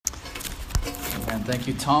Amen. Thank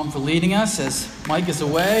you, Tom, for leading us as Mike is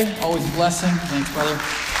away. Always a blessing. Thanks, brother.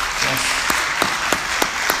 Yes.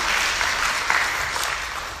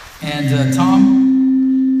 And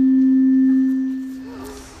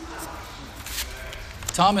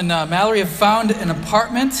Tom and Mallory have found an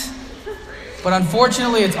apartment, but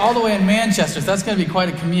unfortunately it's all the way in Manchester, so that's going to be quite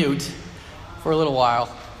a commute for a little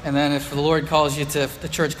while. And then if the Lord calls you to the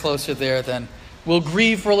church closer there, then we'll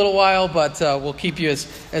grieve for a little while, but we'll keep you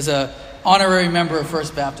as a honorary member of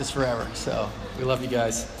First Baptist forever. So we love you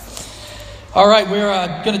guys. All right,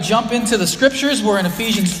 we're going to jump into the scriptures. We're in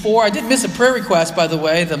Ephesians 4. I did miss a prayer request, by the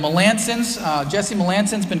way. The Melansons, Jessie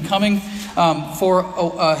Melanson's been coming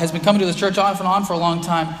has been coming to the church off and on for a long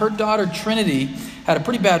time. Her daughter Trinity had a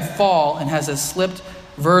pretty bad fall and has a slipped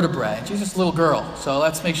vertebrae. She's just a little girl, so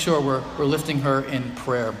let's make sure we're lifting her in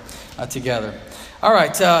prayer together. All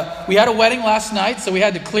right, we had a wedding last night, so we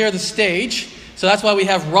had to clear the stage. So that's why we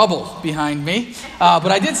have rubble behind me.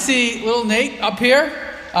 But I did see little Nate up here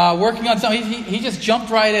working on something. He just jumped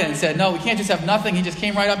right in and said, no, we can't just have nothing. He just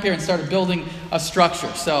came right up here and started building a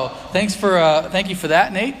structure. So thank you for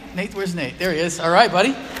that, Nate. Nate, where's Nate? There he is. All right,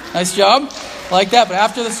 buddy. Nice job. Like that. But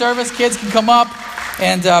after the service, kids can come up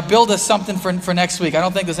and build us something for next week. I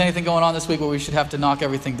don't think there's anything going on this week where we should have to knock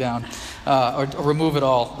everything down or remove it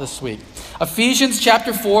all this week. Ephesians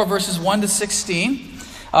chapter 4, verses 1 to 16.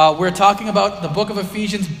 We're talking about the book of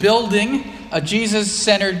Ephesians, building a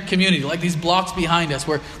Jesus-centered community, like these blocks behind us.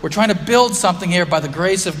 We're trying to build something here by the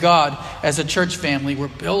grace of God as a church family. We're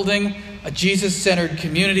building a Jesus-centered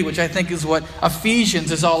community, which I think is what Ephesians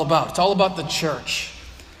is all about. It's all about the church.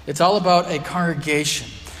 It's all about a congregation.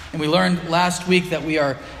 And we learned last week that we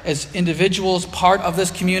are, as individuals, part of this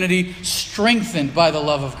community, strengthened by the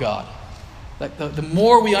love of God. Like the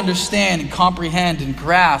more we understand and comprehend and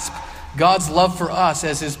grasp God's love for us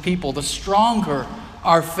as his people, the stronger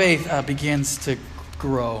our faith begins to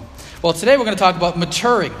grow. Well, today we're going to talk about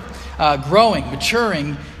maturing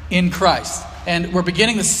in Christ. And we're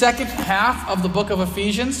beginning the second half of the book of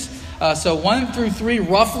Ephesians. So 1 through 3,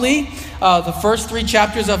 roughly, the first 3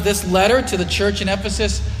 chapters of this letter to the church in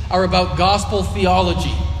Ephesus are about gospel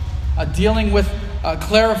theology, dealing with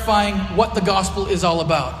clarifying what the gospel is all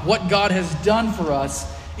about, what God has done for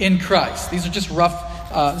us in Christ. These are just rough.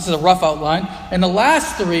 This is a rough outline. And the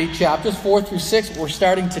last 3 chapters, 4 through 6, we're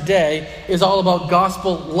starting today, is all about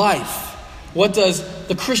gospel life. What does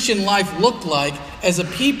the Christian life look like as a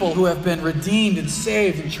people who have been redeemed and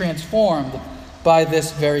saved and transformed by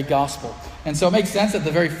this very gospel? And so it makes sense that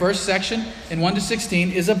the very first section in 1 to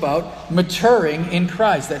 16 is about maturing in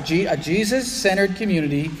Christ. That a Jesus-centered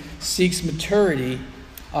community seeks maturity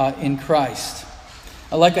in Christ.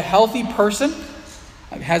 Like a healthy person,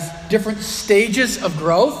 has different stages of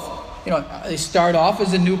growth. You know, they start off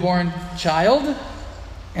as a newborn child,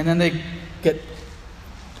 and then they get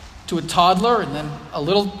to a toddler, and then a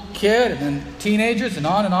little kid, and then teenagers, and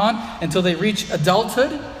on until they reach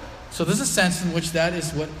adulthood. So there's a sense in which that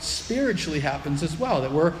is what spiritually happens as well,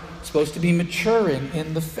 that we're supposed to be maturing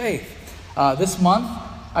in the faith. This month,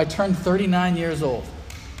 I turned 39 years old.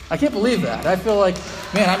 I can't believe that. I feel like,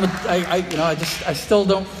 man, I still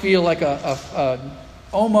don't feel like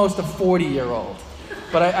almost a 40-year-old.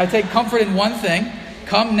 But I take comfort in one thing.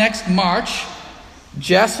 Come next March,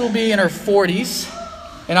 Jess will be in her 40s,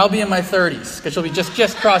 and I'll be in my 30s, because she'll be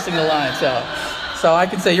just crossing the line. So I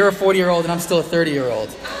can say you're a 40-year-old and I'm still a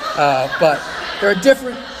 30-year-old. But there are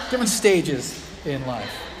different stages in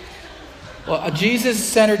life. Well, a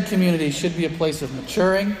Jesus-centered community should be a place of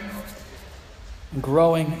maturing and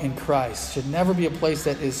growing in Christ. Should never be a place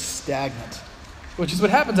that is stagnant. Which is what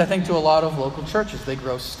happens, I think, to a lot of local churches. They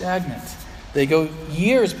grow stagnant. They go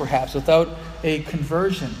years, perhaps, without a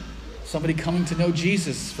conversion. Somebody coming to know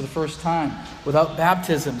Jesus for the first time. Without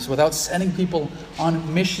baptisms. Without sending people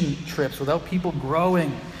on mission trips. Without people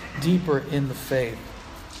growing deeper in the faith.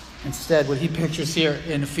 Instead, what he pictures here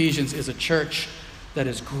in Ephesians is a church that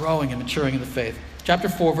is growing and maturing in the faith. Chapter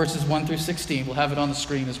 4, verses 1 through 16. We'll have it on the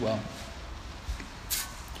screen as well.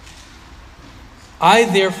 I,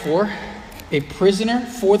 therefore, a prisoner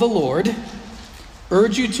for the Lord,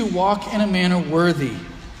 urge you to walk in a manner worthy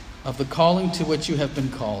of the calling to which you have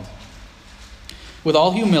been called, with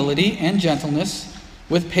all humility and gentleness,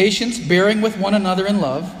 with patience, bearing with one another in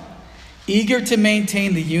love, eager to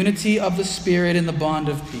maintain the unity of the Spirit in the bond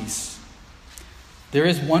of peace. There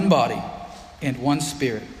is one body and one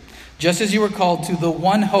Spirit, just as you were called to the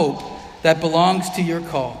one hope that belongs to your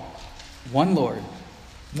call, one Lord,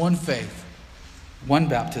 one faith, one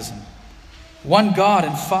baptism, one God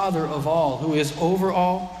and Father of all, who is over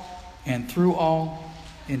all and through all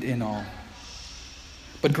and in all.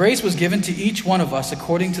 But grace was given to each one of us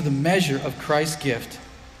according to the measure of Christ's gift.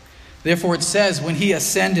 Therefore it says, when he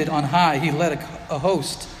ascended on high, he led a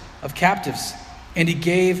host of captives, and he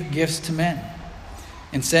gave gifts to men.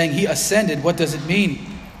 And saying he ascended, what does it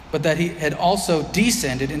mean? But that he had also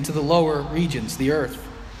descended into the lower regions, the earth.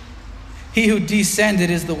 He who descended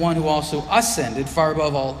is the one who also ascended far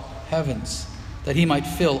above all heavens, that he might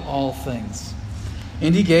fill all things.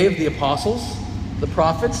 And he gave the apostles, the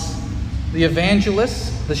prophets, the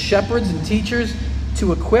evangelists, the shepherds and teachers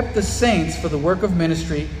to equip the saints for the work of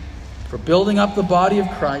ministry, for building up the body of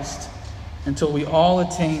Christ, until we all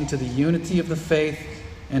attain to the unity of the faith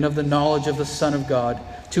and of the knowledge of the Son of God,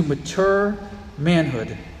 to mature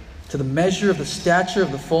manhood, to the measure of the stature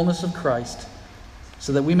of the fullness of Christ,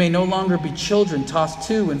 so that we may no longer be children tossed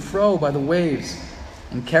to and fro by the waves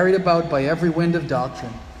and carried about by every wind of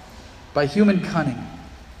doctrine, by human cunning,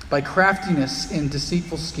 by craftiness in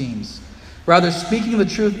deceitful schemes. Rather, speaking the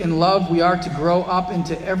truth in love, we are to grow up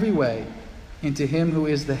into every way, into him who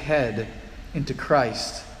is the head, into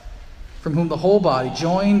Christ, from whom the whole body,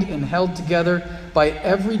 joined and held together by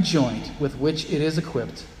every joint with which it is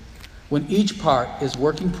equipped, when each part is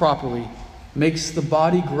working properly, makes the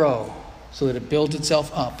body grow so that it builds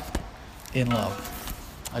itself up in love.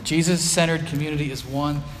 A Jesus-centered community is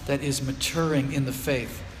one that is maturing in the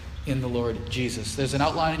faith in the Lord Jesus. There's an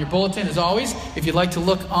outline in your bulletin, as always. If you'd like to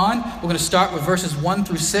look on, we're going to start with verses 1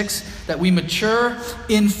 through 6, that we mature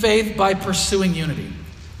in faith by pursuing unity.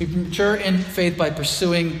 We mature in faith by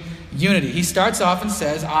pursuing unity. He starts off and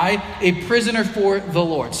says, I, a prisoner for the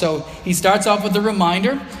Lord. So he starts off with a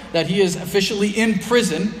reminder that he is officially in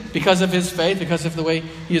prison because of his faith, because of the way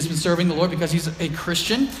he has been serving the Lord, because he's a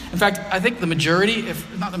Christian. In fact, I think the majority,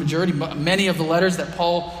 if not the majority, but many of the letters that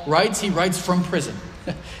Paul writes, he writes from prison.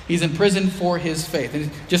 He's in prison for his faith. And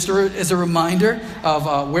just as a reminder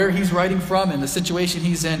of where he's writing from and the situation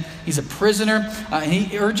he's in, he's a prisoner, and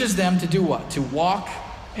he urges them to do what? To walk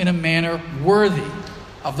in a manner worthy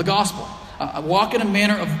of the gospel. Walk in a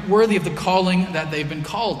manner worthy of the calling that they've been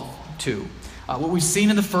called to. What we've seen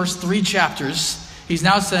in the first 3 chapters, he's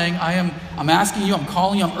now saying, I'm asking you, I'm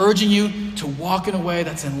calling you, I'm urging you to walk in a way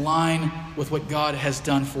that's in line with what God has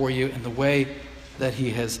done for you and the way that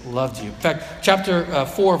he has loved you. In fact, chapter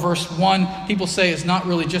 4, verse 1, people say is not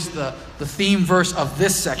really just the theme verse of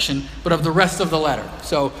this section, but of the rest of the letter.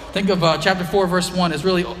 So think of chapter 4, verse 1 as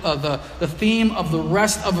really the theme of the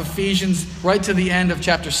rest of Ephesians right to the end of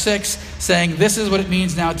chapter 6, saying this is what it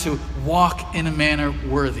means now to walk in a manner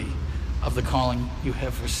worthy of the calling you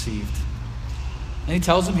have received. And he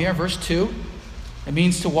tells them here, verse 2, it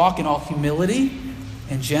means to walk in all humility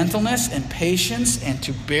and gentleness and patience and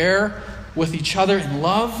to bear with each other in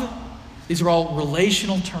love. These are all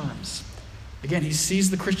relational terms. Again, he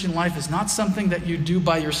sees the Christian life as not something that you do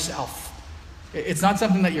by yourself. It's not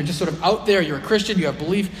something that you're just sort of out there, you're a Christian, you have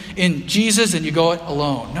belief in Jesus, and you go it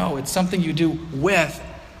alone. No, it's something you do with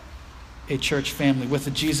a church family, with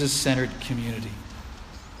a Jesus-centered community.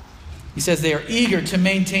 He says they are eager to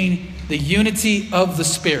maintain the unity of the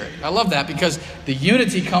Spirit. I love that because the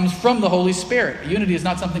unity comes from the Holy Spirit. Unity is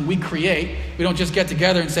not something we create. We don't just get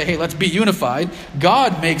together and say, hey, let's be unified.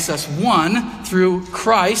 God makes us one through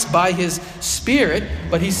Christ by his Spirit.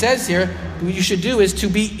 But he says here, what you should do is to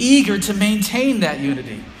be eager to maintain that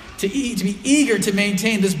unity. To be eager to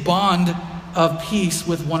maintain this bond of peace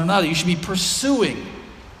with one another. You should be pursuing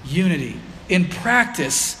unity in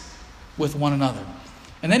practice with one another.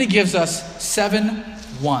 And then he gives us 7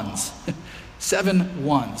 ones. 7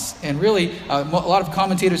 ones. And really, a lot of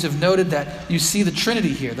commentators have noted that you see the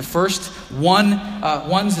Trinity here. The first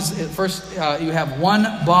ones is you have one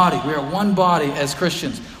body. We are one body as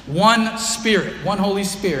Christians. One Spirit, one Holy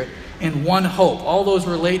Spirit, and one hope. All those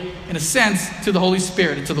relate, in a sense, to the Holy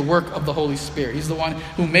Spirit and to the work of the Holy Spirit. He's the one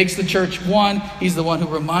who makes the church one. He's the one who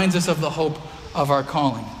reminds us of the hope of our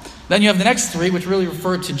calling. Then you have the next 3, which really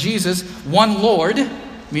refer to Jesus. One Lord,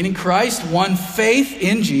 meaning Christ, one faith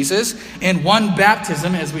in Jesus, and one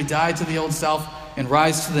baptism as we die to the old self and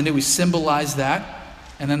rise to the new. We symbolize that.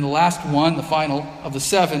 And then the last one, the final of the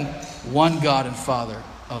 7, one God and Father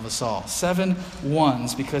of us all. 7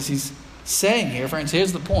 ones, because he's saying here, friends,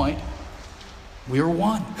 here's the point. We are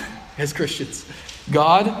one as Christians.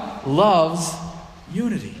 God loves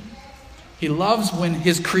unity. He loves when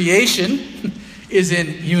his creation is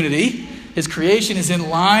in unity. His creation is in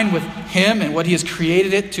line with him and what he has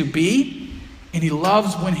created it to be. And he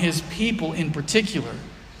loves when his people, in particular,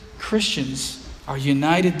 Christians, are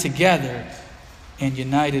united together and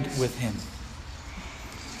united with him.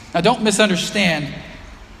 Now, don't misunderstand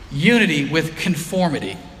unity with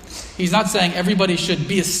conformity. He's not saying everybody should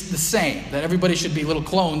be the same, that everybody should be little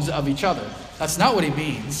clones of each other. That's not what he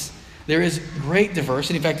means. There is great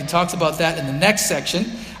diversity. In fact, he talks about that in the next section.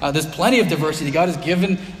 There's plenty of diversity. God has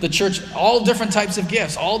given the church all different types of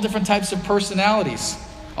gifts, all different types of personalities,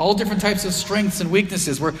 all different types of strengths and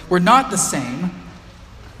weaknesses. We're not the same,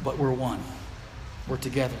 but we're one. We're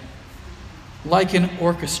together. Like an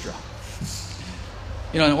orchestra.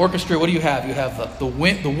 You know, in an orchestra, what do you have? You have the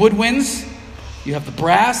woodwinds, you have the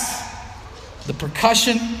brass, the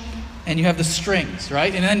percussion, and you have the strings,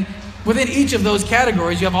 right? And then within each of those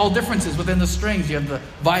categories, you have all differences within the strings. You have the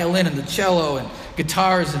violin and the cello and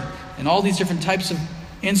guitars and all these different types of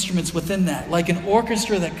instruments within that. Like an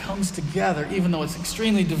orchestra that comes together, even though it's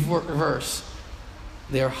extremely diverse,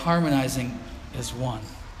 they are harmonizing as one.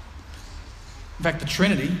 In fact, the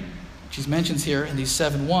Trinity, which he mentions here in these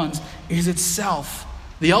 7 ones, is itself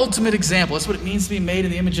the ultimate example. That's what it means to be made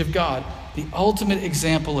in the image of God. The ultimate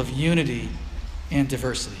example of unity and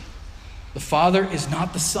diversity. The Father is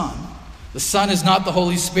not the Son. The Son is not the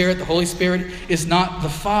Holy Spirit. The Holy Spirit is not the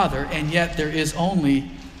Father. And yet there is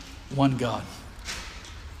only one God.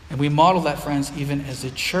 And we model that, friends, even as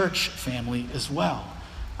a church family as well.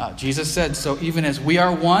 Jesus said, so even as we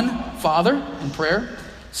are one, Father, in prayer,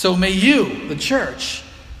 so may you, the church,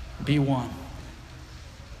 be one.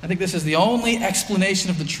 I think this is the only explanation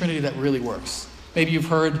of the Trinity that really works. Maybe you've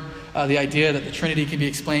heard the idea that the Trinity can be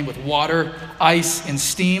explained with water, ice, and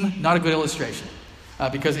steam. Not a good illustration.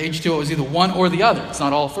 Because H2O is either one or the other. It's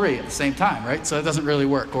not all three at the same time, right? So it doesn't really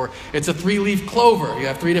work. Or it's a 3-leaf clover. You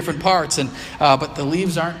have 3 different parts, but the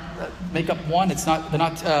leaves aren't make up one. They're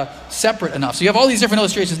not separate enough. So you have all these different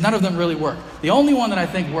illustrations. None of them really work. The only one that I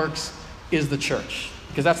think works is the church,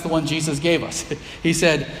 because that's the one Jesus gave us. He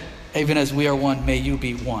said, even as we are one, may you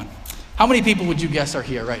be one. How many people would you guess are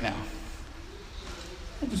here right now?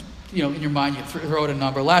 Just, in your mind, you throw out a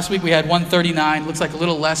number. Last week we had 139. Looks like a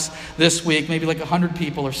little less this week, maybe like 100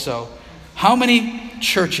 people or so. How many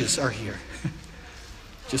churches are here?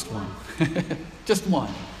 Just one. Just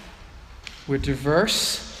one. We're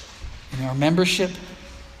diverse in our membership,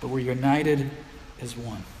 but we're united as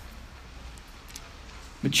one.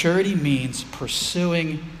 Maturity means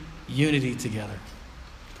pursuing unity together.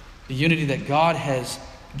 The unity that God has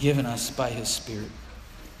given us by His Spirit.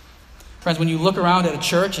 Friends, when you look around at a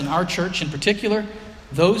church, and our church in particular,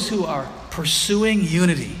 those who are pursuing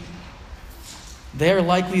unity, they are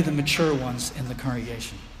likely the mature ones in the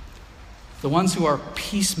congregation. The ones who are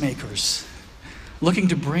peacemakers, looking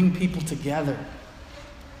to bring people together,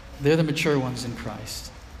 they're the mature ones in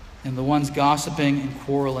Christ. And the ones gossiping and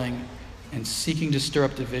quarreling and seeking to stir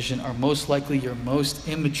up division are most likely your most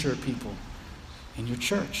immature people in your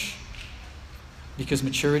church. Because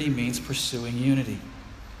maturity means pursuing unity.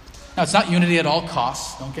 Now, it's not unity at all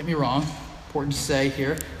costs. Don't get me wrong. Important to say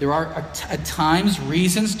here. There are at times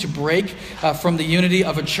reasons to break from the unity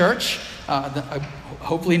of a church.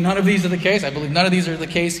 Hopefully none of these are the case. I believe none of these are the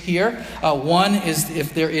case here. One is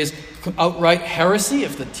if there is outright heresy,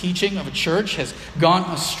 if the teaching of a church has gone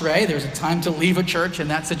astray, there's a time to leave a church in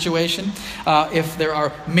that situation. If there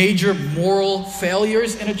are major moral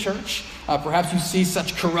failures in a church, perhaps you see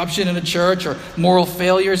such corruption in a church or moral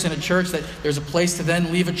failures in a church that there's a place to then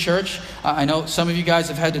leave a church. I know some of you guys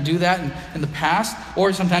have had to do that in the past,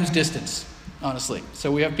 or sometimes distance, honestly.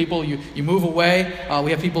 So we have people, you move away.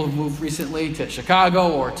 We have people who moved recently to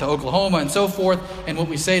Chicago or to Oklahoma and so forth. And what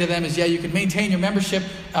we say to them is, yeah, you can maintain your membership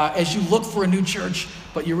as you look for a new church,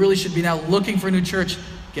 but you really should be now looking for a new church.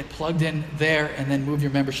 Get plugged in there and then move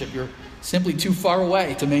your membership. You're simply too far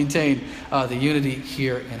away to maintain the unity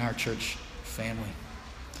here in our church family.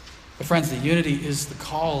 But friends, the unity is the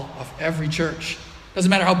call of every church. Doesn't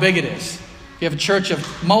matter how big it is. If you have a church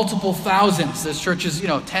of multiple thousands, there's churches,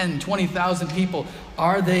 10, 20,000 people.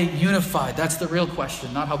 Are they unified? That's the real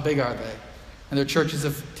question, not how big are they. And there are churches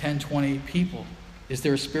of 10, 20 people. Is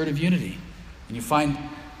there a spirit of unity? And you find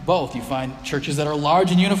both. You find churches that are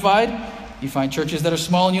large and unified. You find churches that are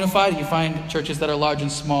small and unified. You find churches that are large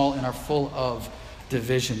and small and are full of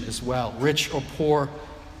division as well. Rich or poor,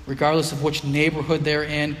 regardless of which neighborhood they're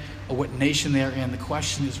in or what nation they're in, the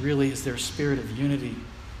question is really, is there a spirit of unity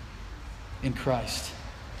in Christ?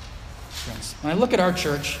 Friends, when I look at our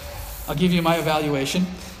church, I'll give you my evaluation.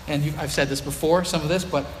 And I've said this before, some of this,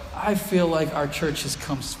 but I feel like our church has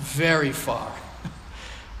come very far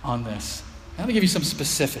on this. I'm going to give you some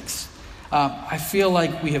specifics. I feel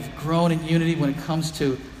like we have grown in unity when it comes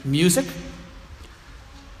to music.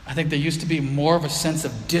 I think there used to be more of a sense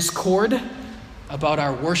of discord about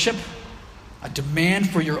our worship, a demand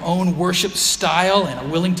for your own worship style, and a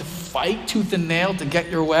willing to fight tooth and nail to get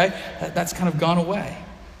your way. That's kind of gone away.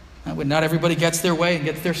 Not everybody gets their way and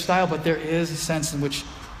gets their style, but there is a sense in which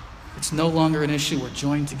it's no longer an issue. We're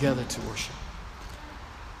joined together to worship.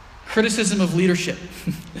 Criticism of leadership.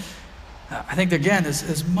 I think, again,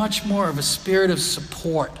 there's much more of a spirit of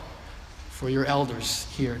support for your elders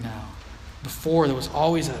here now. Before, there was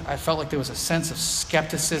always I felt like there was a sense of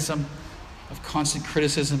skepticism, of constant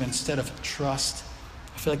criticism instead of trust.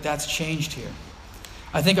 I feel like that's changed here.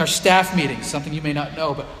 I think our staff meetings, something you may not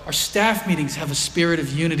know, but our staff meetings have a spirit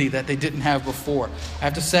of unity that they didn't have before. I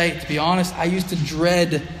have to say, to be honest, I used to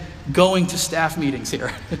dread going to staff meetings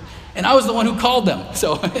here. And I was the one who called them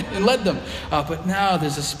and led them. But now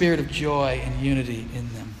there's a spirit of joy and unity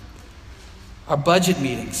in them. Our budget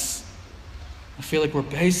meetings, I feel like we're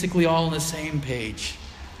basically all on the same page.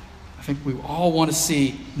 I think we all want to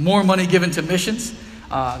see more money given to missions.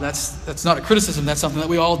 That's not a criticism. That's something that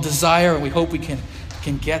we all desire, and we hope we can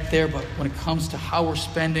get there. But when it comes to how we're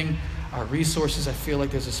spending our resources, I feel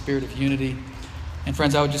like there's a spirit of unity. And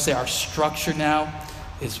friends, I would just say our structure now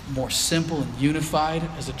is more simple and unified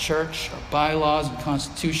as a church. Our bylaws and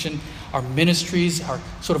constitution, our ministries are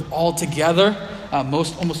sort of all together.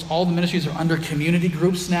 Almost all the ministries are under community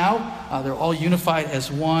groups now. They're all unified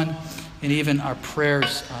as one. And even our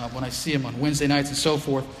prayers, when I see them on Wednesday nights and so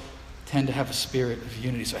forth, tend to have a spirit of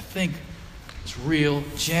unity. So I think there's real,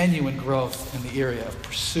 genuine growth in the area of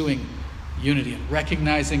pursuing unity and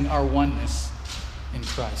recognizing our oneness in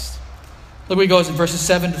Christ. Look where he goes in verses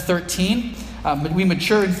 7 to 13. We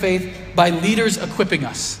mature in faith by leaders equipping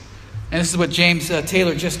us. And this is what James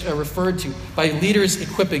Taylor just referred to, by leaders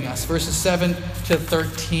equipping us, verses 7 to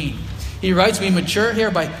 13. He writes, we mature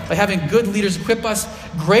here by having good leaders equip us.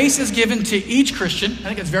 Grace is given to each Christian. I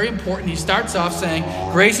think it's very important. He starts off saying,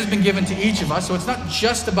 grace has been given to each of us. So it's not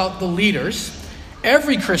just about the leaders.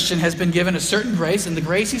 Every Christian has been given a certain grace, and the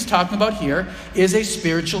grace he's talking about here is a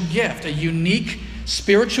spiritual gift, a unique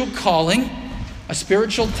spiritual calling, a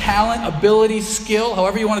spiritual talent, ability, skill,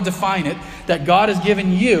 however you want to define it, that God has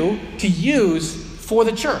given you to use for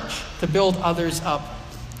the church, to build others up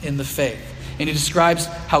in the faith. And he describes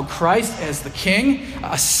how Christ, as the King,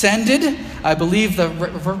 ascended. I believe the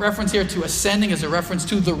reference here to ascending is a reference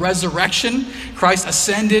to the resurrection. Christ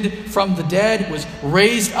ascended from the dead, was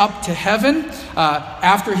raised up to heaven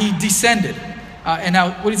after he descended. And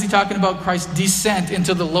now, what is he talking about? Christ's descent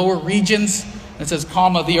into the lower regions. It says,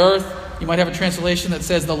 the earth. You might have a translation that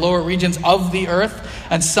says the lower regions of the earth.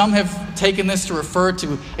 And some have taken this to refer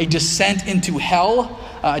to a descent into hell.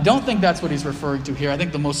 I don't think that's what he's referring to here. I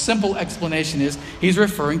think the most simple explanation is he's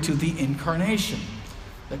referring to the incarnation.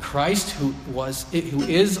 That Christ, who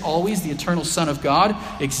is always the eternal Son of God,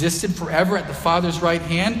 existed forever at the Father's right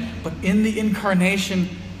hand, but in the incarnation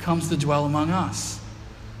comes to dwell among us.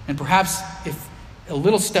 And perhaps if a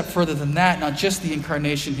little step further than that, not just the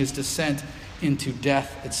incarnation, his descent into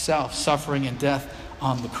death itself, suffering and death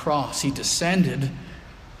on the cross. He descended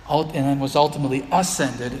and then was ultimately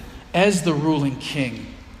ascended as the ruling king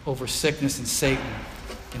over sickness and Satan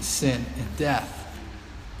and sin and death.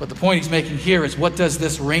 But the point he's making here is, what does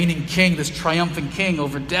this reigning king, this triumphant king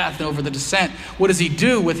over death and over the descent, what does he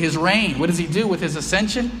do with his reign? What does he do with his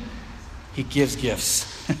ascension? He gives gifts.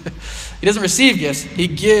 He doesn't receive gifts. He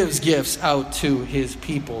gives gifts out to his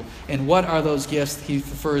people. And what are those gifts? He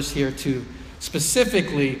refers here to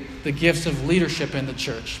specifically the gifts of leadership in the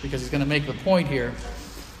church, because he's going to make the point here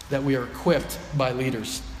that we are equipped by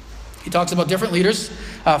leaders. He talks about different leaders.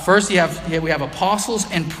 First, we have apostles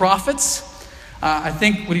and prophets. I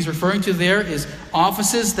think what he's referring to there is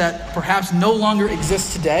offices that perhaps no longer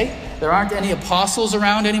exist today. There aren't any apostles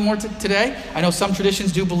around anymore today. I know some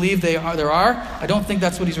traditions do believe there are. I don't think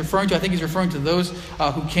that's what he's referring to. I think he's referring to those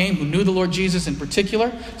who knew the Lord Jesus in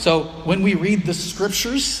particular. So when we read the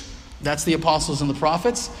scriptures, that's the apostles and the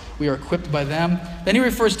prophets. We are equipped by them. Then he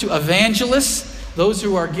refers to evangelists, those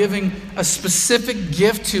who are giving a specific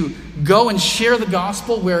gift to go and share the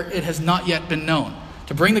gospel where it has not yet been known,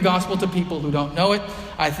 to bring the gospel to people who don't know it.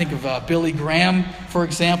 I think of Billy Graham, for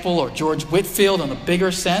example, or George Whitefield on a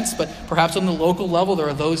bigger sense, but perhaps on the local level, there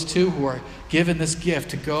are those too who are given this gift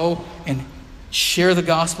to go and share the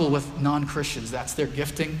gospel with non-Christians. That's their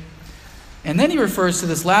gifting. And then he refers to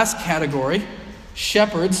this last category,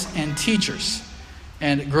 shepherds and teachers.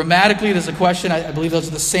 And grammatically, there's a question. I believe those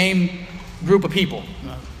are the same group of people.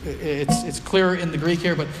 It's clearer in the Greek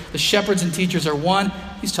here, but the shepherds and teachers are one.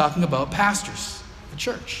 He's talking about pastors, the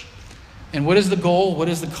church. And what is the goal? What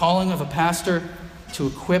is the calling of a pastor? To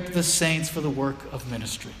equip the saints for the work of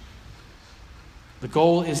ministry. The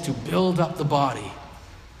goal is to build up the body,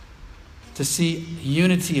 to see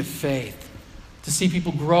unity of faith, to see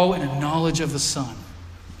people grow in a knowledge of the Son,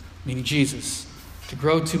 meaning Jesus, to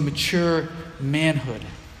grow to mature manhood,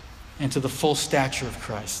 and to the full stature of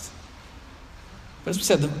Christ. But as we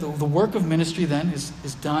said, the work of ministry then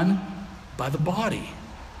is done by the body.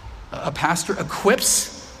 A pastor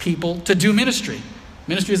equips people to do ministry.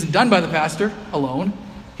 Ministry isn't done by the pastor alone.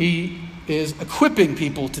 He is equipping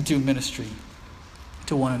people to do ministry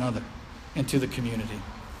to one another and to the community.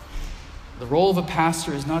 The role of a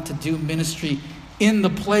pastor is not to do ministry in the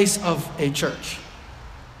place of a church,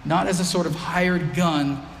 not as a sort of hired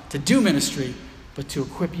gun to do ministry, but to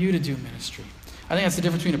equip you to do ministry. I think that's the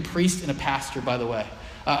difference between a priest and a pastor, by the way.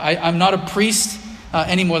 I'm not a priest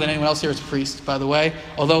any more than anyone else here is a priest, by the way,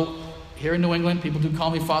 although here in New England, people do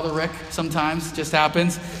call me Father Rick sometimes. It just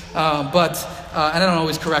happens. And I don't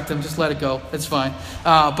always correct them. Just let it go. It's fine.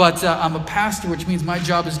 But I'm a pastor, which means my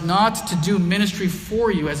job is not to do ministry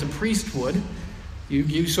for you as a priest would.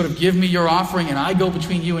 You sort of give me your offering and I go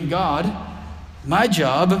between you and God. My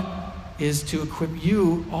job is to equip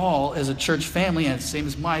you all as a church family, and same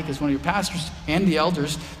as Mike, as one of your pastors and the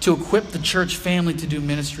elders, to equip the church family to do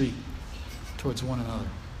ministry towards one another.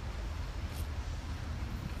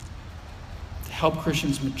 Help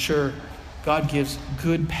Christians mature, God gives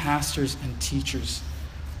good pastors and teachers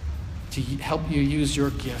to help you use your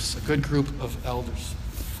gifts, a good group of elders.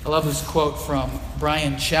 I love this quote from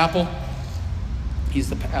Brian Chappell. He's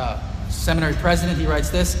the seminary president. He writes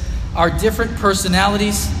this: "Our different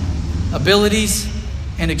personalities, abilities,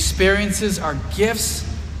 and experiences are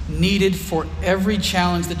gifts needed for every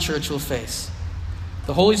challenge the church will face.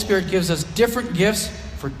 The Holy Spirit gives us different gifts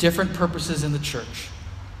for different purposes in the church.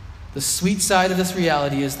 The sweet side of this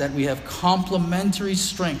reality is that we have complementary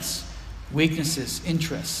strengths, weaknesses,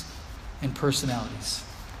 interests, and personalities."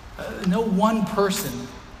 No one person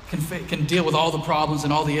can deal with all the problems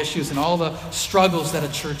and all the issues and all the struggles that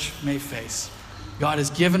a church may face. God has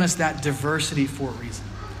given us that diversity for a reason.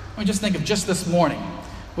 I mean, just think of just this morning.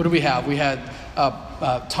 What do we have? We had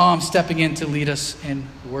Tom stepping in to lead us in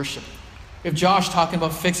worship. We have Josh talking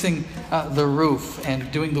about fixing the roof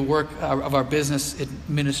and doing the work of our business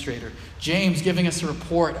administrator. James giving us a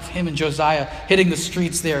report of him and Josiah hitting the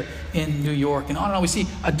streets there in New York. And on. We see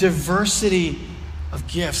a diversity of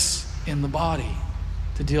gifts in the body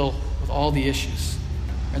to deal with all the issues.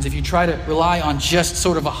 And if you try to rely on just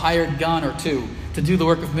sort of a hired gun or two to do the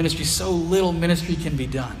work of ministry, so little ministry can be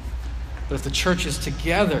done. But if the church is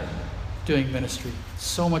together doing ministry,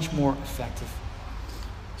 so much more effective.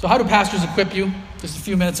 So how do pastors equip you? Just a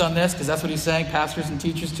few minutes on this, because that's what he's saying, pastors and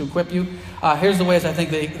teachers to equip you. Here's the ways I think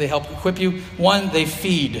they help equip you. One, they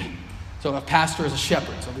feed. So a pastor is a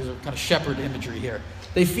shepherd. So these are kind of shepherd imagery here.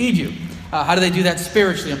 They feed you. How do they do that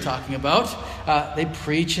spiritually, I'm talking about? They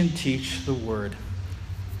preach and teach the word.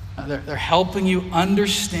 They're helping you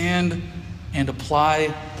understand and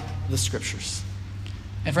apply the scriptures.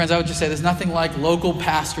 And friends, I would just say there's nothing like local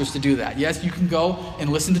pastors to do that. Yes, you can go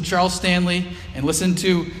and listen to Charles Stanley and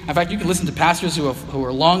in fact, you can listen to pastors who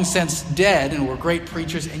are long since dead and were great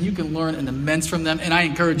preachers, and you can learn an immense from them, and I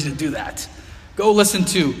encourage you to do that. Go listen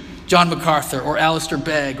to John MacArthur or Alistair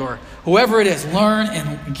Begg or whoever it is. Learn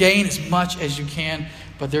and gain as much as you can,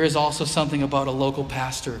 but there is also something about a local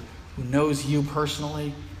pastor who knows you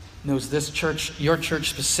personally, knows this church, your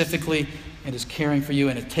church specifically, and is caring for you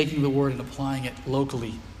and is taking the word and applying it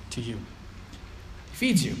locally to you. He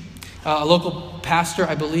feeds you. A local pastor,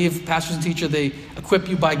 I believe, pastors and teachers, they equip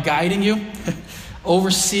you by guiding you,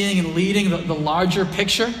 overseeing and leading the larger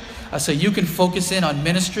picture so you can focus in on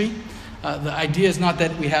ministry. The idea is not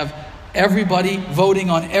that we have everybody voting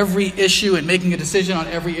on every issue and making a decision on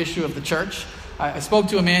every issue of the church. I spoke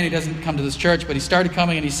to a man who doesn't come to this church, but he started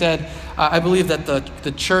coming and he said, I believe that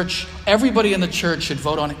the church, everybody in the church should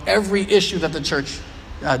vote on every issue that the church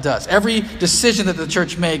does. Every decision that the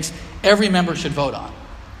church makes, every member should vote on.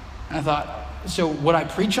 And I thought, so what I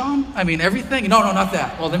preach on? I mean, everything? No, not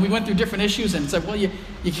that. Well, then we went through different issues and said, well, you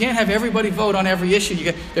can't have everybody vote on every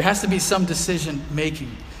issue. There has to be some decision making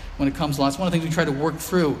when it comes along. It's one of the things we try to work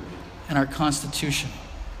through in our Constitution.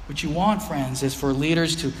 What you want, friends, is for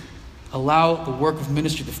leaders to allow the work of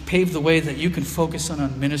ministry to pave the way that you can focus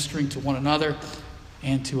on ministering to one another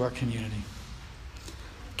and to our community.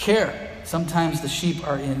 Care. Sometimes the sheep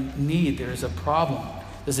are in need. There's a problem.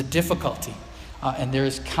 There's a difficulty. And there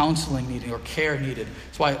is counseling needed or care needed.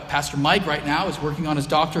 That's why Pastor Mike right now is working on his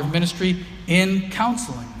Doctor of Ministry in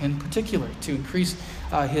counseling in particular to increase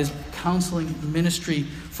his counseling ministry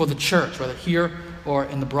for the church, whether here or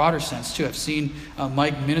in the broader sense too. I've seen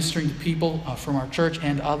Mike ministering to people from our church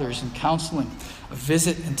and others in counseling, a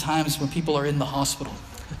visit in times when people are in the hospital,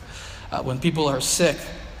 when people are sick,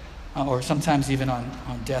 or sometimes even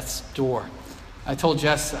on death's door. I told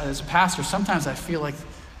Jess, as a pastor, sometimes I feel like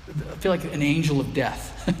I feel like an angel of death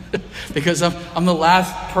because I'm the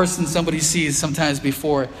last person somebody sees sometimes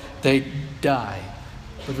before they die.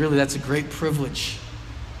 But really, that's a great privilege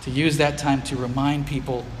to use that time to remind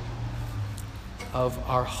people of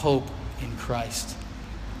our hope in Christ.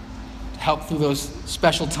 To help through those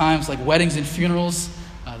special times like weddings and funerals.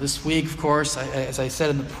 This week, of course, as I said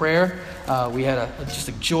in the prayer, we had just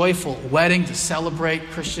a joyful wedding to celebrate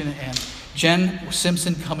Christian and Jen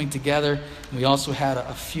Simpson coming together. And we also had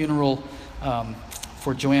a funeral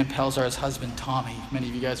for Joanne Pelzar's husband, Tommy. Many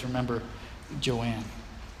of you guys remember Joanne.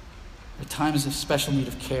 The times of special need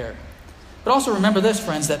of care. But also remember this,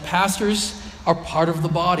 friends, that pastors are part of the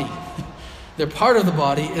body. They're part of the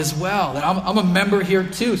body as well. And I'm a member here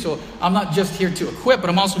too, so I'm not just here to equip, but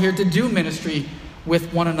I'm also here to do ministry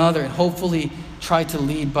with one another and hopefully try to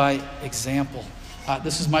lead by example.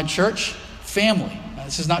 This is my church family.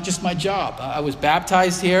 This is not just my job. I was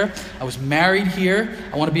baptized here. I was married here.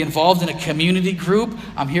 I want to be involved in a community group.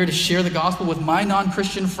 I'm here to share the gospel with my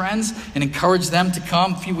non-Christian friends and encourage them to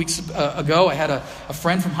come. A few weeks ago, I had a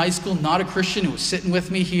friend from high school, not a Christian, who was sitting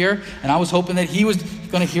with me here, and I was hoping that he was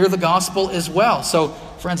going to hear the gospel as well. So,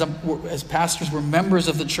 friends, as pastors, we're members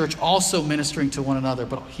of the church, also ministering to one another,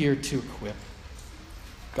 but here to equip.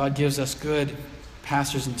 God gives us good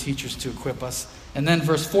pastors and teachers to equip us. And then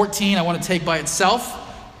verse 14, I want to take by itself.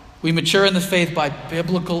 We mature in the faith by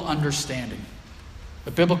biblical understanding.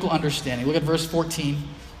 A biblical understanding. Look at verse 14.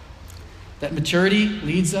 That maturity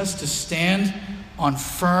leads us to stand on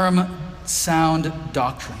firm, sound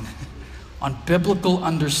doctrine. On biblical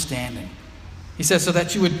understanding. He says, so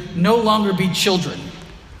that you would no longer be children.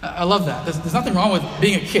 I love that. There's nothing wrong with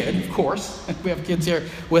being a kid, of course. We have kids here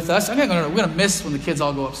with us. We're going to miss when the kids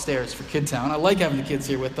all go upstairs for Kid Town. I like having the kids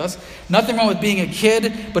here with us. Nothing wrong with being a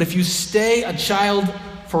kid, but if you stay a child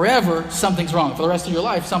forever, something's wrong. For the rest of your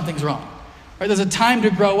life, something's wrong. Right? There's a time to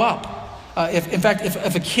grow up.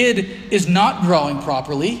 If a kid is not growing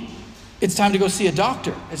properly, it's time to go see a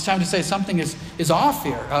doctor. It's time to say something is off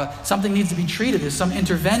here. Something needs to be treated. There's some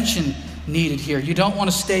intervention needed here. You don't want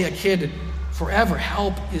to stay a kid forever.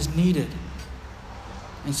 Help is needed.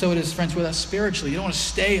 And so it is, friends, with us spiritually. You don't want to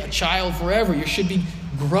stay a child forever. You should be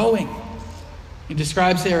growing. He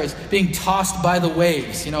describes there as being tossed by the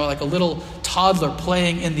waves, like a little toddler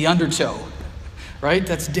playing in the undertow, right?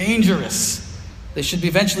 That's dangerous. They should be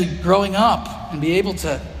eventually growing up and be able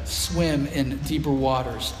to swim in deeper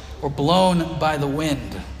waters or blown by the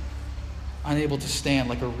wind, unable to stand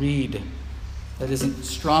like a reed that isn't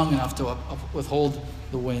strong enough to withhold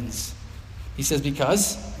the winds. He says,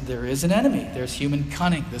 because there is an enemy. There's human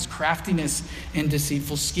cunning. There's craftiness in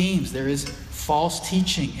deceitful schemes. There is false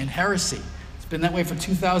teaching and heresy. It's been that way for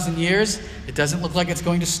 2,000 years. It doesn't look like it's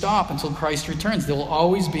going to stop until Christ returns. There will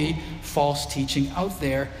always be false teaching out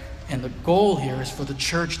there. And the goal here is for the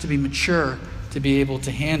church to be mature, to be able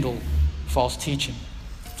to handle false teaching.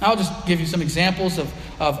 I'll just give you some examples of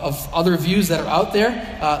other views that are out there.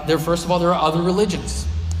 First of all, there are other religions.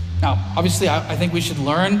 Now, obviously, I think we should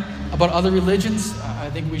learn about other religions. I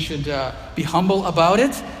think we should be humble about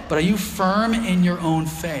it. But are you firm in your own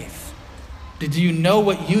faith? Do you know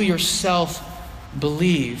what you yourself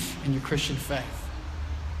believe in your Christian faith?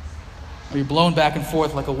 Are you blown back and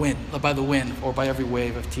forth like by the wind, or by every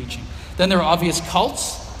wave of teaching? Then there are obvious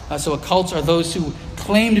cults. So cults are those who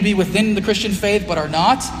claim to be within the Christian faith but are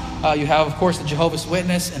not. You have, of course, the Jehovah's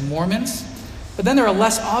Witnesses and Mormons. But then there are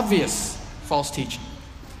less obvious false teaching.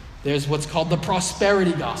 There's what's called the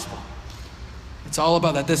prosperity gospel. It's all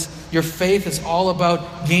about that. Your faith is all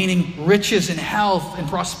about gaining riches and health and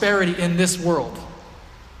prosperity in this world.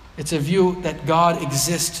 It's a view that God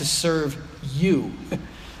exists to serve you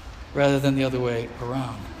rather than the other way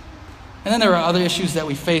around. And then there are other issues that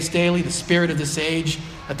we face daily, the spirit of this age,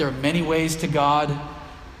 that there are many ways to God,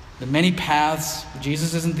 the many paths.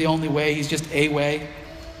 Jesus isn't the only way, he's just a way.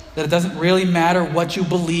 That it doesn't really matter what you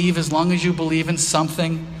believe as long as you believe in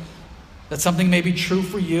something. That something may be true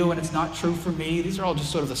for you and it's not true for me. These are all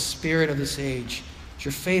just sort of the spirit of this age. Is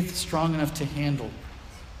your faith strong enough to handle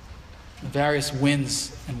the various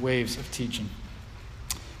winds and waves of teaching?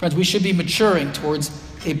 Friends, we should be maturing towards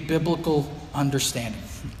a biblical understanding.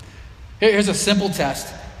 Here's a simple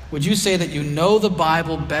test. Would you say that you know the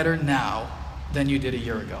Bible better now than you did a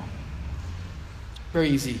year ago? Very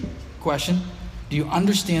easy question. Do you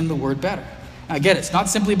understand the word better? Now, again, it's not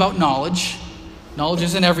simply about knowledge. Knowledge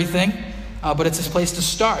isn't everything, but it's a place to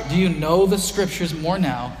start. Do you know the scriptures more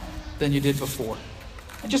now than you did before?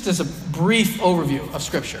 And just as a brief overview of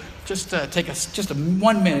scripture, just take just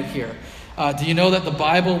 1 minute here. Do you know that the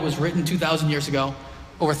Bible was written 2,000 years ago?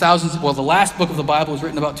 The last book of the Bible was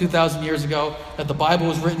written about 2,000 years ago. That the Bible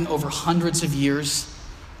was written over hundreds of years.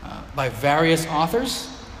 by various authors,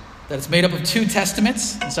 that it's made up of 2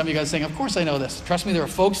 testaments. And some of you guys are saying, of course I know this. Trust me, there are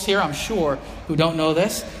folks here, I'm sure, who don't know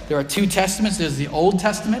this. There are 2 testaments. There's the Old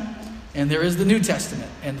Testament and there is the New Testament.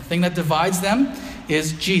 And the thing that divides them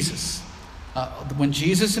is Jesus. When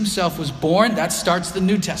Jesus himself was born, that starts the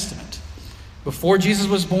New Testament. Before Jesus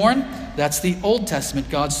was born, that's the Old Testament,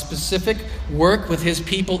 God's specific work with his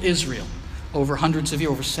people Israel over hundreds of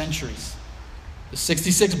years, over centuries. The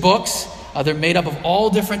 66 books, they're made up of all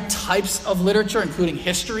different types of literature, including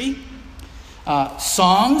history,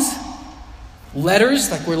 songs,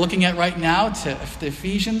 letters, like we're looking at right now to the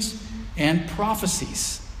Ephesians, and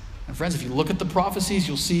prophecies. And friends, if you look at the prophecies,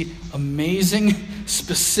 you'll see amazing,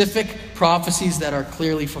 specific prophecies that are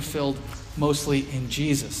clearly fulfilled mostly in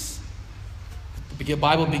Jesus. The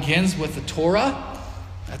Bible begins with the Torah.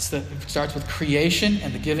 It starts with creation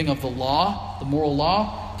and the giving of the law, the moral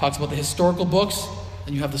law. It talks about the historical books.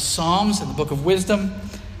 Then you have the Psalms and the Book of Wisdom.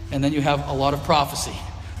 And then you have a lot of prophecy.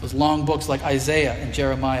 Those long books like Isaiah and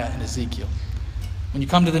Jeremiah and Ezekiel. When you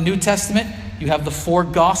come to the New Testament, you have the 4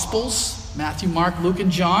 Gospels, Matthew, Mark, Luke,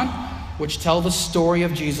 and John, which tell the story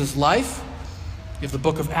of Jesus' life. You have the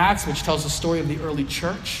book of Acts, which tells the story of the early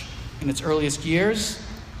church in its earliest years.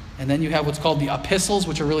 And then you have what's called the epistles,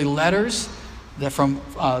 which are really letters that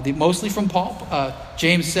mostly from Paul.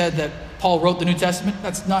 James said that Paul wrote the New Testament.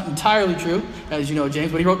 That's not entirely true, as you know,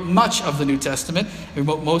 James, but he wrote much of the New Testament. He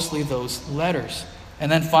wrote mostly those letters.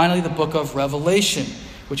 And then finally, the book of Revelation,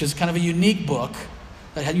 which is kind of a unique book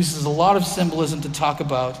that uses a lot of symbolism to talk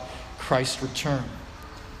about Christ's return.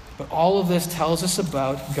 But all of this tells us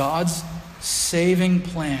about God's saving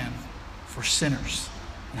plan for sinners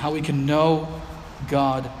and how we can know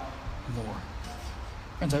God more.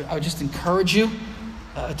 Friends, I would just encourage you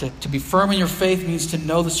to be firm in your faith. It means to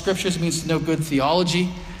know the scriptures. It means to know good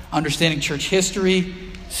theology, understanding church history,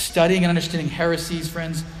 studying and understanding heresies,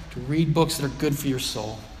 friends, to read books that are good for your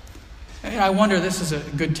soul. And I wonder, this is a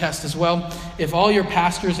good test as well. If all your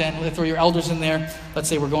pastors and if your elders in there, let's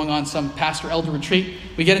say we're going on some pastor-elder retreat,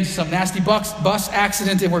 we get into some nasty bus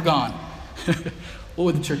accident and we're gone. What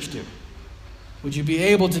would the church do? Would you be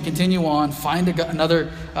able to continue on, find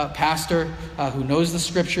another pastor who knows the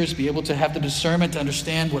scriptures, be able to have the discernment to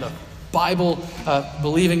understand what a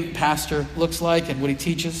Bible-believing pastor looks like and what he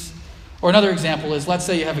teaches? Or another example is, let's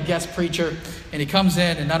say you have a guest preacher and he comes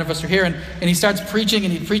in and none of us are here and he starts preaching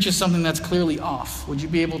and he preaches something that's clearly off. Would you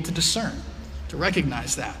be able to discern, to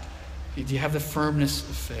recognize that? Do you have the firmness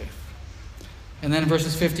of faith? And then in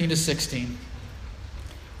verses 15 to 16,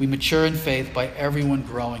 we mature in faith by everyone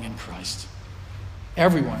growing in Christ.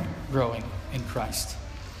 Everyone growing in Christ.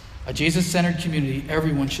 A Jesus-centered community,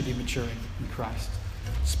 everyone should be maturing in Christ.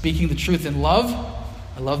 Speaking the truth in love.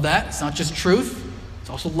 I love that. It's not just truth. It's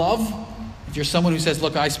also love. If you're someone who says,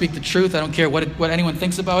 look, I speak the truth, I don't care what anyone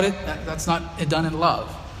thinks about it, that's not done in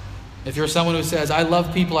love. If you're someone who says, I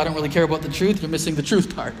love people, I don't really care about the truth, you're missing the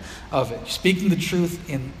truth part of it. Speaking the truth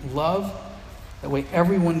in love, that way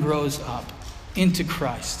everyone grows up into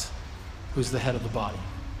Christ, who's the head of the body.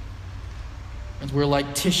 And we're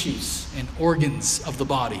like tissues and organs of the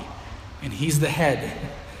body, and he's the head.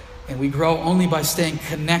 And we grow only by staying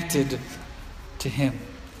connected to him.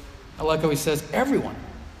 I like how he says everyone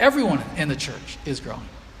in the church is growing.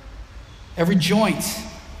 Every joint,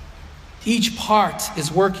 each part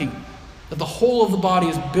is working. That the whole of the body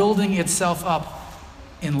is building itself up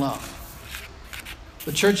in love.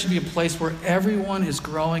 The church should be a place where everyone is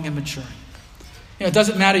growing and maturing. It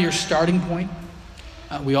doesn't matter your starting point.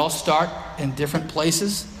 We all start in different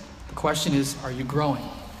places. The question is, are you growing?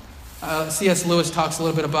 C.S. Lewis talks a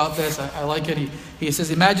little bit about this. I like it. He says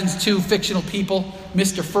he imagines 2 fictional people,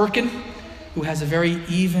 Mr. Firkin, who has a very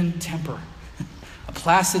even temper, a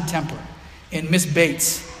placid temper, and Miss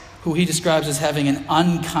Bates, who he describes as having an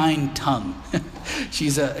unkind tongue.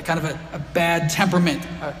 She's a kind of a bad temperament,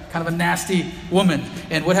 kind of a nasty woman.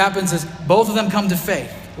 And what happens is both of them come to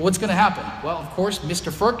faith. What's going to happen? Well, of course,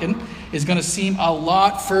 Mr. Firkin is going to seem a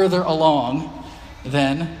lot further along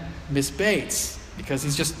than Miss Bates, because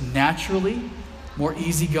he's just naturally more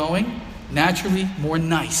easygoing, naturally more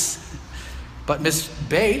nice. But Miss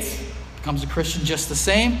Bates becomes a Christian just the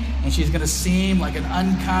same, and she's going to seem like an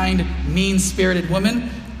unkind, mean-spirited woman,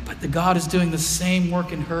 but the God is doing the same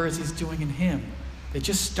work in her as he's doing in him. They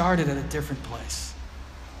just started at a different place.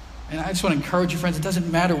 And I just want to encourage you, friends, it doesn't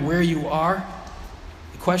matter where you are.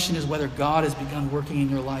 The question is whether God has begun working in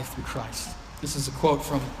your life through Christ. This is a quote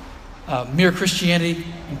from Mere Christianity.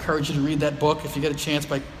 I encourage you to read that book if you get a chance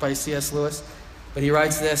by C.S. Lewis. But he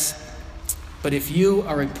writes this: "But if you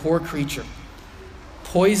are a poor creature,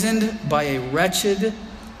 poisoned by a wretched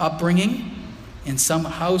upbringing, in some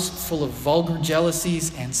house full of vulgar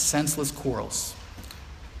jealousies and senseless quarrels.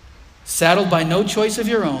 Saddled by no choice of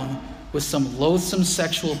your own with some loathsome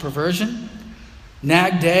sexual perversion,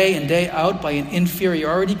 nagged day in day out by an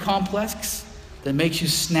inferiority complex that makes you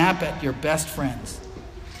snap at your best friends.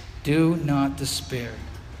 Do not despair.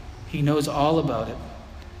 He knows all about it.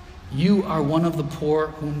 You are one of the poor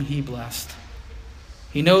whom he blessed.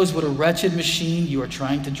 He knows what a wretched machine you are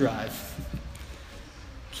trying to drive.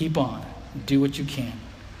 Keep on. Do what you can.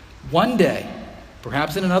 One day,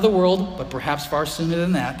 perhaps in another world, but perhaps far sooner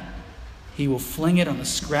than that, he will fling it on the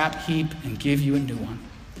scrap heap and give you a new one.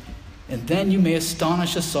 And then you may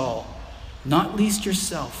astonish us all, not least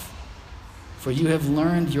yourself, for you have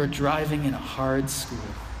learned your driving in a hard school.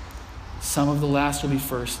 Some of the last will be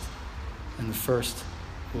first, and the first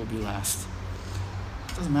will be last.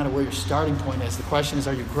 It doesn't matter where your starting point is. The question is,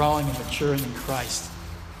 are you growing and maturing in Christ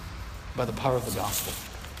by the power of the gospel?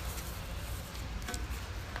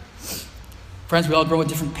 Friends, we all grow at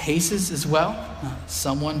different paces as well.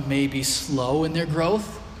 Someone may be slow in their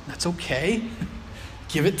growth. That's okay.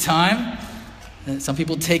 Give it time. Some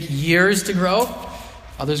people take years to grow.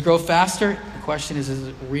 Others grow faster. The question is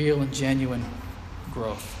it real and genuine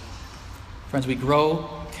growth? Friends, we grow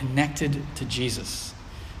connected to Jesus.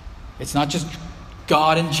 It's not just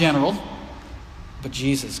God in general, but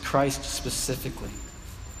Jesus, Christ specifically.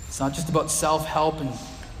 It's not just about self-help and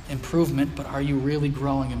improvement, but are you really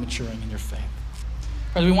growing and maturing in your faith?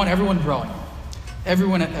 Friends, we want everyone growing.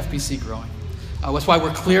 Everyone at FBC growing. That's why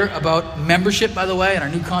we're clear about membership, by the way, and our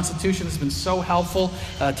new constitution has been so helpful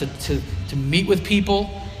to meet with people,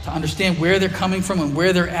 to understand where they're coming from and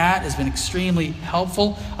where they're at has been extremely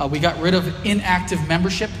helpful. We got rid of inactive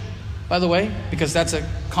membership, by the way, because that's a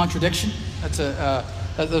contradiction.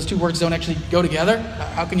 Those two words don't actually go together.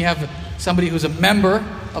 How can you have somebody who's a member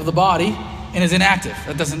of the body and is inactive?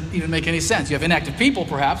 That doesn't even make any sense. You have inactive people,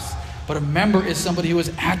 perhaps, but a member is somebody who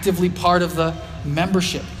is actively part of the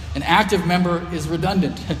membership. An active member is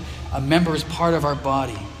redundant. A member is part of our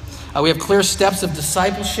body. We have clear steps of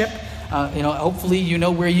discipleship. Hopefully you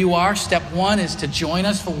know where you are. Step 1 is to join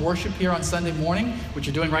us for worship here on Sunday morning, which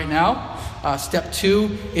you're doing right now. Step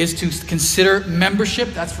 2 is to consider membership.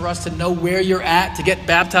 That's for us to know where you're at, to get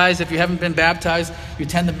baptized. If you haven't been baptized, you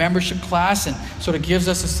attend the membership class and sort of gives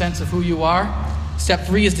us a sense of who you are. Step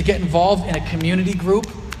 3 is to get involved in a community group.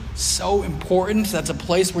 So important. That's a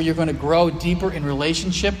place where you're going to grow deeper in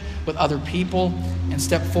relationship with other people. And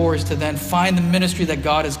step 4 is to then find the ministry that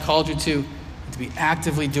God has called you to be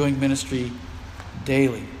actively doing ministry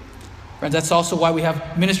daily. Friends, that's also why we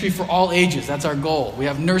have ministry for all ages. That's our goal. We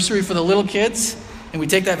have nursery for the little kids, and we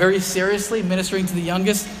take that very seriously, ministering to the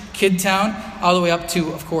youngest, Kid Town, all the way up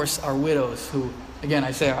to, of course, our widows, who, again,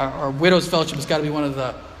 I say our widows fellowship has got to be one of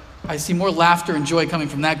the, I see more laughter and joy coming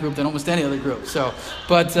from that group than almost any other group. So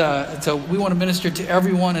we want to minister to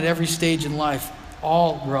everyone at every stage in life,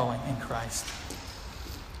 all growing in Christ.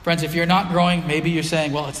 Friends, if you're not growing, maybe you're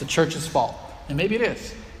saying, well, it's the church's fault. And maybe it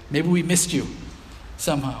is. Maybe we missed you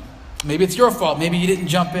somehow. Maybe it's your fault. Maybe you didn't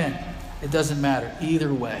jump in. It doesn't matter.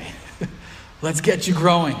 Either way, let's get you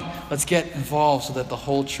growing. Let's get involved so that the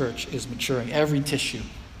whole church is maturing, every tissue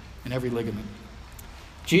and every ligament.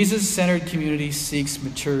 Jesus-centered community seeks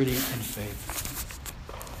maturity and faith.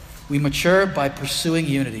 We mature by pursuing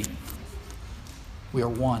unity. We are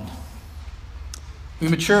one. We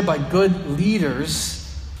mature by good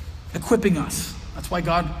leaders equipping us. That's why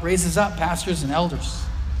God raises up pastors and elders.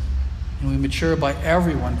 And we mature by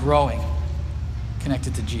everyone growing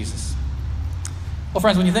connected to Jesus. Well,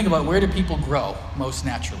 friends, when you think about where do people grow most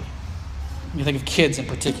naturally? When you think of kids in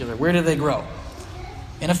particular, where do they grow?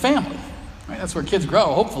 In a family. Right? That's where kids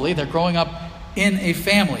grow, hopefully. They're growing up in a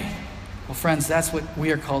family. Well, friends, that's what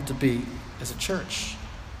we are called to be as a church.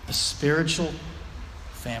 A spiritual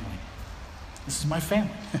family. This is my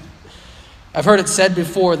family. I've heard it said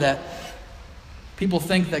before that people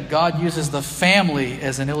think that God uses the family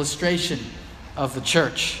as an illustration of the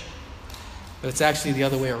church. But it's actually the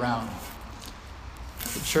other way around.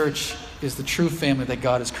 The church is the true family that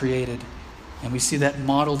God has created. And we see that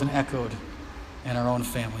modeled and echoed in our own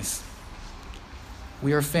families.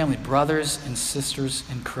 We are a family, brothers and sisters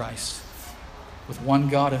in Christ, with one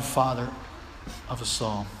God and Father of us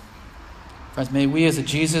all. Friends, may we as a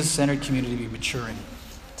Jesus-centered community be maturing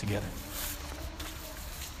together.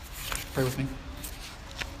 Pray with me.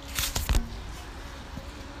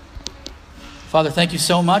 Father, thank you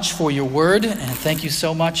so much for your word, and thank you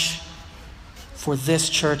so much for this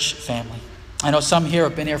church family. I know some here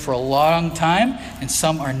have been here for a long time, and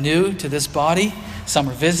some are new to this body. Some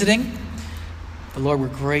are visiting. But Lord, we're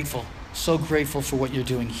grateful, so grateful for what you're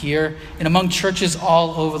doing here and among churches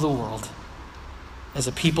all over the world. as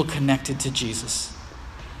a people connected to Jesus.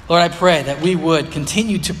 Lord, I pray that we would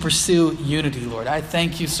continue to pursue unity, Lord. I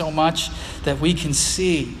thank you so much that we can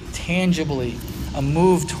see tangibly a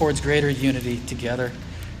move towards greater unity together.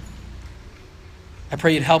 I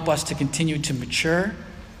pray you'd help us to continue to mature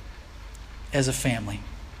as a family.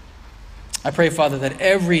 I pray, Father, that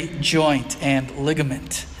every joint and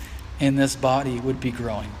ligament in this body would be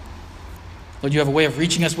growing. Lord, you have a way of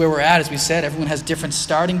reaching us where we're at. As we said, everyone has different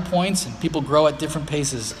starting points and people grow at different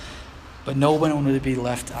paces. But no one would be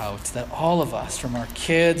left out. That all of us, from our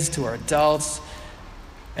kids to our adults,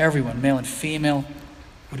 everyone, male and female,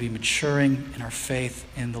 would be maturing in our faith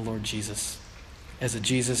in the Lord Jesus as a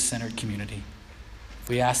Jesus-centered community.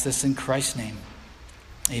 We ask this in Christ's name.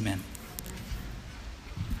 Amen.